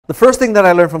The first thing that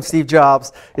I learned from Steve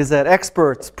Jobs is that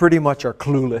experts pretty much are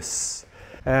clueless.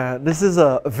 This is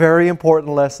a very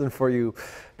important lesson for you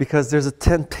because there's a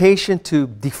temptation to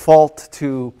default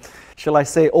to, shall I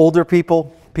say, older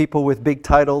people, people with big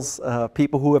titles,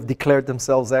 people who have declared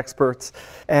themselves experts.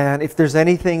 And if there's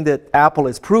anything that Apple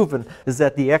has proven is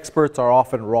that the experts are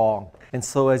often wrong. And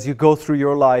so as you go through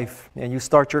your life and you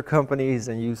start your companies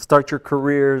and you start your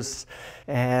careers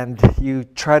and you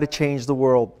try to change the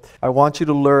world, I want you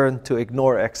to learn to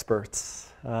ignore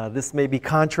experts. This may be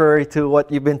contrary to what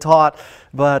you've been taught,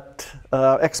 but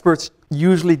experts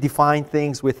usually define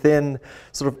things within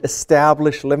sort of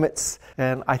established limits,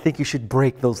 and I think you should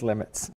break those limits.